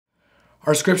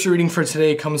Our scripture reading for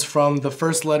today comes from the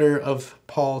first letter of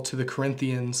Paul to the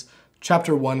Corinthians,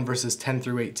 chapter 1, verses 10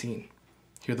 through 18.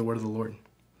 Hear the word of the Lord.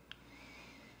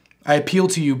 I appeal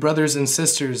to you, brothers and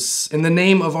sisters, in the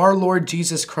name of our Lord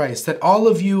Jesus Christ, that all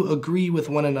of you agree with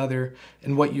one another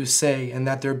in what you say, and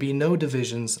that there be no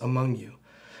divisions among you,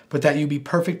 but that you be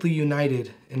perfectly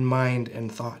united in mind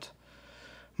and thought.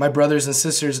 My brothers and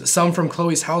sisters, some from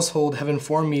Chloe's household have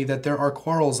informed me that there are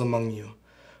quarrels among you.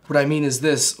 What I mean is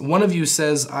this: one of you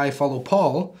says, I follow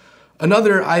Paul,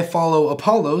 another, I follow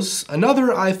Apollos,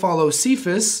 another, I follow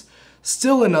Cephas,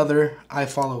 still another, I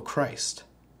follow Christ.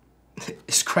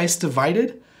 Is Christ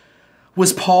divided?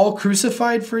 Was Paul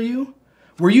crucified for you?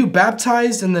 Were you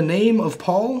baptized in the name of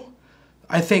Paul?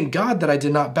 I thank God that I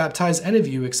did not baptize any of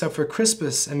you except for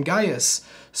Crispus and Gaius,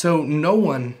 so no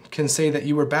one can say that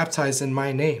you were baptized in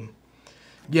my name.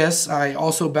 Yes, I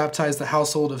also baptized the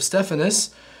household of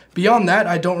Stephanas. Beyond that,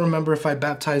 I don't remember if I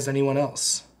baptized anyone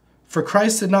else. For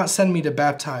Christ did not send me to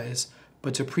baptize,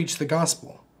 but to preach the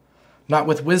gospel, not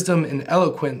with wisdom and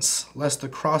eloquence, lest the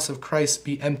cross of Christ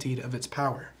be emptied of its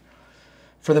power.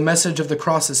 For the message of the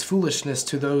cross is foolishness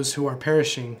to those who are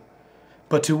perishing,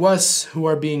 but to us who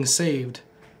are being saved,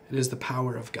 it is the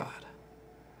power of God.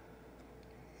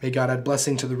 May God add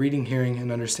blessing to the reading, hearing,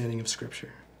 and understanding of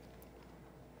Scripture.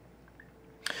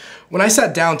 When I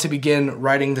sat down to begin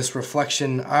writing this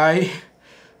reflection, I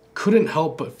couldn't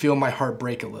help but feel my heart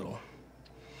break a little.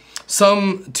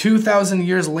 Some 2,000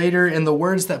 years later, and the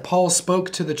words that Paul spoke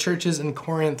to the churches in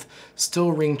Corinth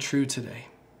still ring true today.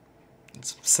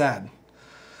 It's sad.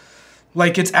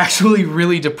 Like, it's actually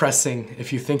really depressing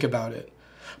if you think about it.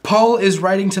 Paul is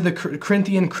writing to the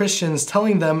Corinthian Christians,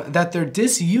 telling them that their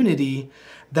disunity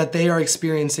that they are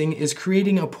experiencing is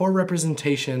creating a poor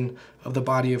representation of the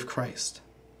body of Christ.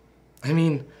 I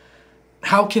mean,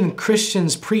 how can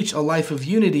Christians preach a life of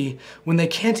unity when they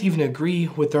can't even agree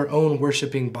with their own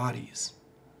worshiping bodies?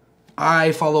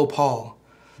 I follow Paul.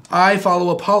 I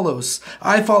follow Apollos.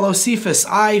 I follow Cephas.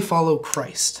 I follow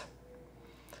Christ.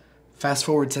 Fast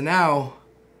forward to now,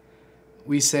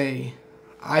 we say,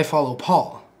 I follow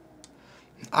Paul.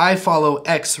 I follow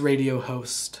X radio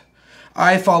host.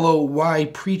 I follow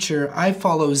Y preacher. I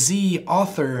follow Z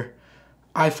author.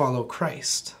 I follow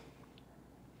Christ.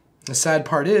 The sad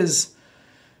part is,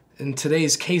 in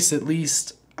today's case at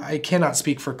least, I cannot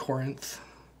speak for Corinth.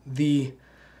 The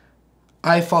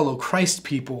I follow Christ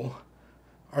people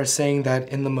are saying that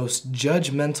in the most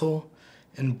judgmental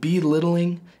and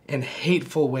belittling and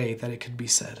hateful way that it could be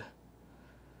said.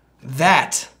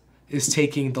 That is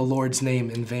taking the Lord's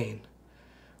name in vain.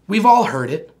 We've all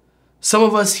heard it. Some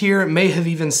of us here may have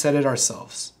even said it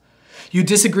ourselves. You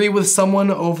disagree with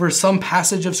someone over some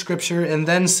passage of Scripture and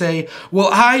then say, well,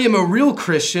 I am a real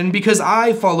Christian because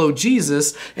I follow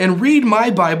Jesus and read my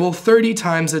Bible 30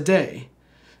 times a day.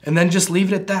 And then just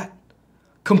leave it at that,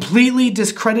 completely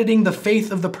discrediting the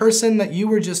faith of the person that you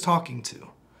were just talking to.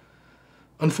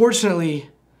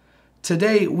 Unfortunately,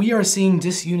 today we are seeing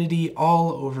disunity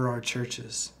all over our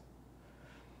churches.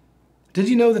 Did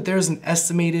you know that there's an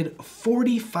estimated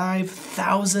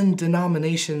 45,000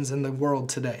 denominations in the world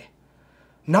today?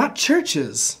 Not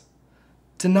churches,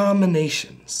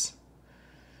 denominations.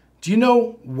 Do you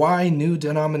know why new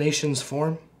denominations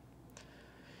form?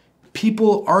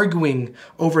 People arguing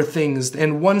over things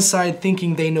and one side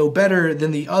thinking they know better than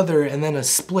the other, and then a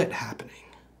split happening.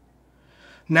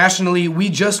 Nationally, we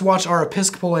just watched our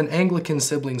Episcopal and Anglican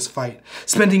siblings fight,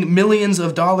 spending millions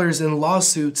of dollars in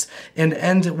lawsuits, and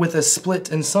end with a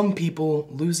split and some people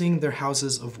losing their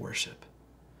houses of worship.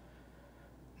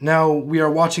 Now we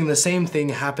are watching the same thing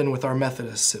happen with our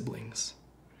Methodist siblings.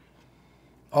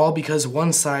 All because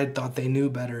one side thought they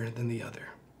knew better than the other.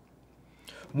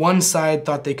 One side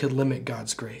thought they could limit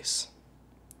God's grace.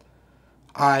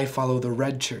 I follow the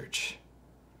red church.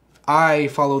 I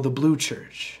follow the blue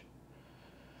church.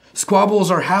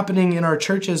 Squabbles are happening in our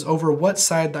churches over what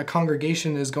side that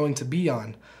congregation is going to be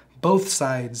on, both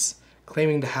sides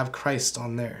claiming to have Christ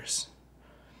on theirs.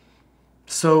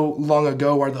 So long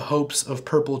ago are the hopes of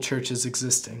purple churches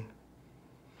existing.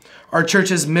 Our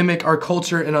churches mimic our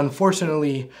culture, and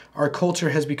unfortunately, our culture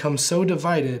has become so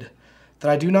divided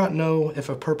that I do not know if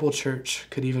a purple church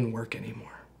could even work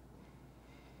anymore.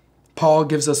 Paul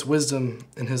gives us wisdom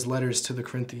in his letters to the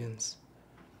Corinthians.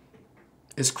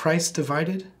 Is Christ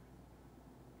divided?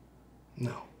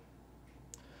 No.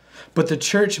 But the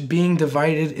church being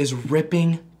divided is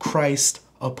ripping Christ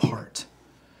apart.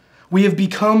 We have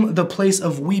become the place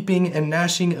of weeping and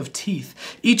gnashing of teeth.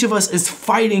 Each of us is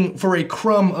fighting for a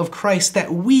crumb of Christ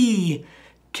that we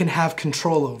can have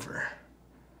control over.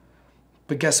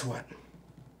 But guess what?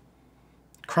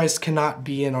 Christ cannot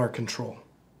be in our control.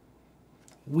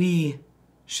 we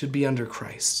should be under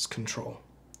Christ's control.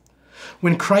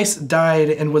 When Christ died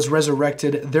and was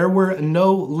resurrected, there were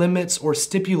no limits or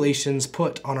stipulations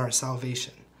put on our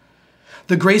salvation.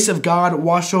 The grace of God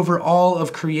washed over all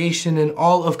of creation, and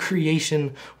all of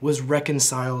creation was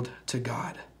reconciled to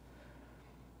God.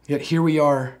 Yet here we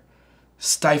are,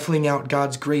 stifling out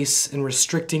God's grace and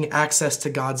restricting access to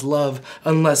God's love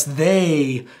unless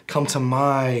they come to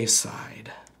my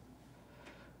side.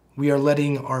 We are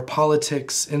letting our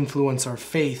politics influence our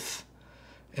faith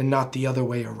and not the other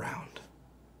way around.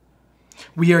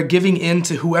 We are giving in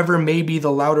to whoever may be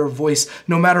the louder voice,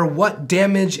 no matter what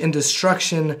damage and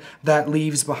destruction that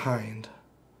leaves behind,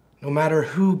 no matter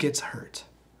who gets hurt.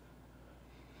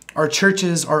 Our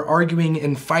churches are arguing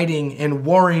and fighting and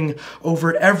warring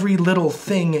over every little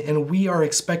thing, and we are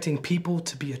expecting people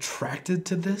to be attracted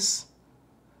to this?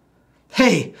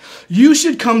 Hey, you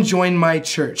should come join my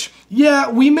church. Yeah,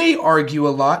 we may argue a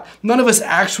lot. None of us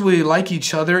actually like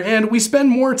each other, and we spend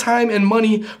more time and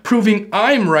money proving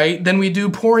I'm right than we do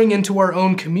pouring into our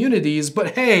own communities.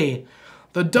 But hey,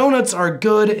 the donuts are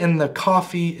good and the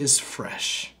coffee is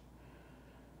fresh.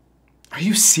 Are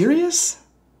you serious?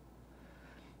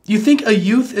 You think a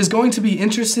youth is going to be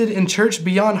interested in church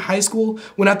beyond high school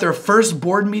when at their first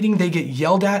board meeting they get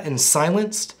yelled at and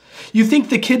silenced? You think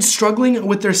the kids struggling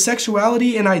with their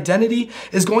sexuality and identity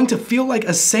is going to feel like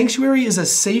a sanctuary is a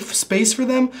safe space for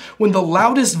them when the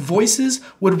loudest voices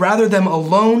would rather them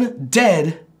alone,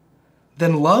 dead,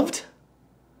 than loved?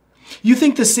 You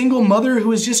think the single mother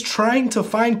who is just trying to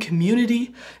find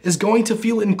community is going to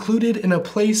feel included in a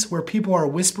place where people are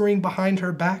whispering behind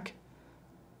her back?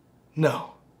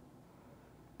 No.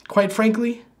 Quite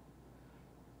frankly,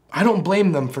 I don't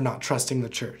blame them for not trusting the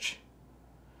church.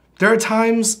 There are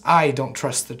times I don't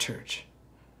trust the church.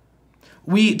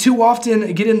 We too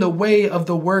often get in the way of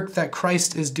the work that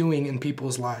Christ is doing in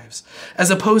people's lives. As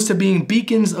opposed to being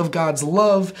beacons of God's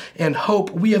love and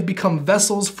hope, we have become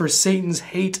vessels for Satan's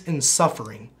hate and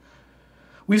suffering.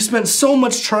 We've spent so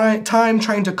much time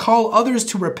trying to call others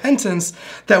to repentance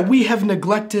that we have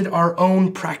neglected our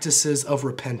own practices of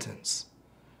repentance.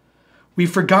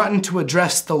 We've forgotten to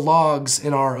address the logs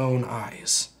in our own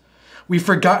eyes. We've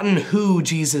forgotten who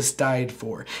Jesus died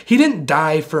for. He didn't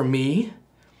die for me.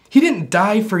 He didn't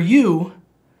die for you.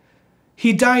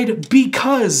 He died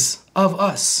because of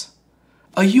us.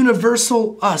 A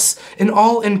universal us, an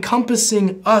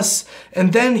all-encompassing us.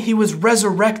 And then he was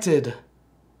resurrected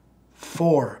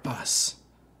for us.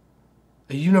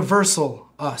 A universal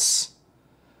us,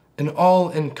 an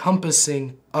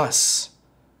all-encompassing us.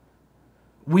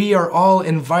 We are all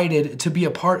invited to be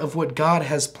a part of what God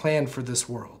has planned for this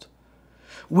world.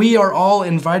 We are all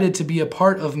invited to be a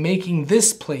part of making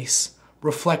this place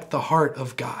reflect the heart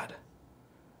of God.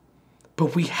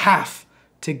 But we have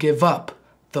to give up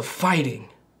the fighting.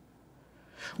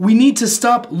 We need to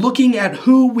stop looking at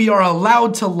who we are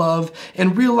allowed to love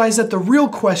and realize that the real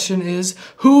question is,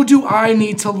 who do I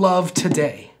need to love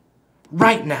today,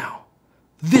 right now,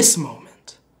 this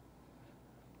moment?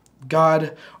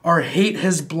 God, our hate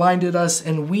has blinded us,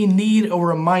 and we need a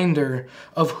reminder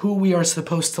of who we are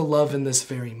supposed to love in this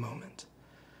very moment.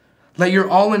 Let your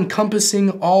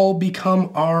all-encompassing all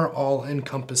become our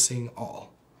all-encompassing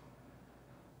all.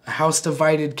 A house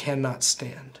divided cannot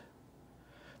stand.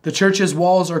 The church's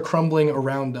walls are crumbling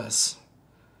around us.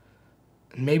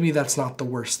 And maybe that's not the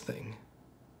worst thing.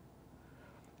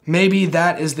 Maybe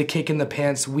that is the kick in the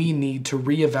pants we need to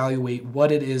reevaluate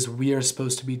what it is we are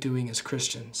supposed to be doing as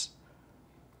Christians.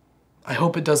 I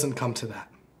hope it doesn't come to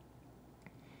that.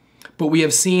 But we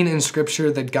have seen in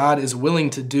Scripture that God is willing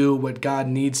to do what God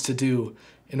needs to do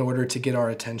in order to get our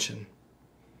attention.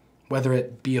 Whether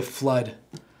it be a flood,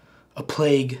 a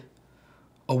plague,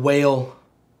 a whale,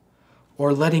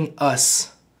 or letting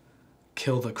us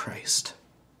kill the Christ.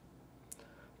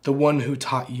 The one who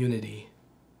taught unity,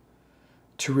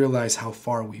 to realize how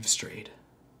far we've strayed.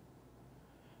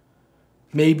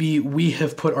 Maybe we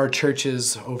have put our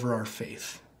churches over our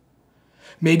faith.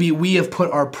 Maybe we have put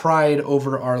our pride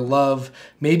over our love.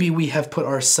 Maybe we have put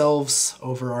ourselves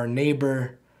over our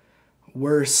neighbor.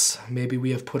 Worse, maybe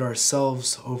we have put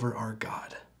ourselves over our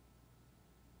God.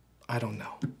 I don't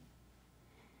know.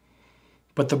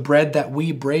 But the bread that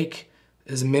we break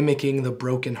is mimicking the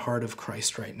broken heart of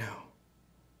Christ right now.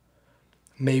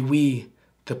 May we,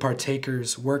 the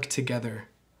partakers, work together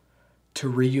to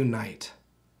reunite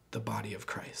the body of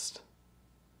Christ.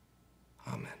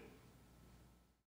 Amen.